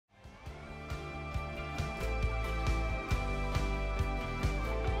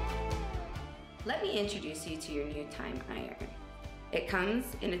Let me introduce you to your new TYME Iron. It comes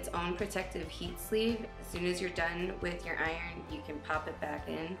in its own protective heat sleeve. As soon as you're done with your iron, you can pop it back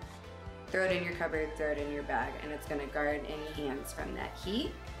in, throw it in your cupboard, throw it in your bag, and it's gonna guard any hands from that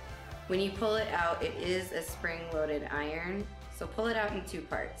heat. When you pull it out, it is a spring-loaded iron, so pull it out in two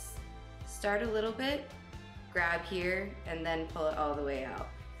parts. Start a little bit, grab here, and then pull it all the way out.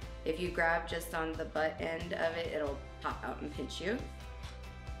 If you grab just on the butt end of it, it'll pop out and pinch you.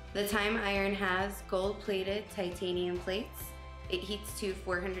 The TYME Iron has gold-plated titanium plates. It heats to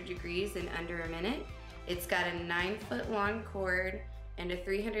 400 degrees in under a minute. It's got a 9-foot long cord and a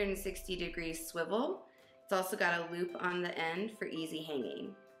 360-degree swivel. It's also got a loop on the end for easy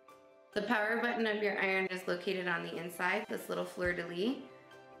hanging. The power button of your iron is located on the inside, this little fleur-de-lis.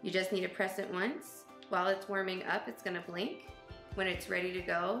 You just need to press it once. While it's warming up, it's gonna blink. When it's ready to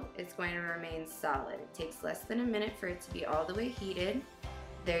go, it's going to remain solid. It takes less than a minute for it to be all the way heated.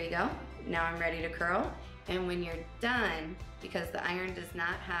 There you go. Now I'm ready to curl. And when you're done, because the iron does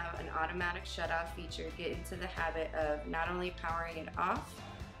not have an automatic shut-off feature, get into the habit of not only powering it off,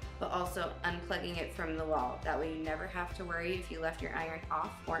 but also unplugging it from the wall. That way you never have to worry if you left your iron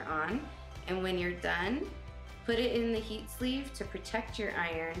off or on. And when you're done, put it in the heat sleeve to protect your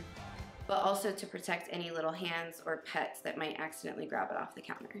iron, but also to protect any little hands or pets that might accidentally grab it off the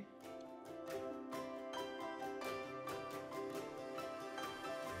counter.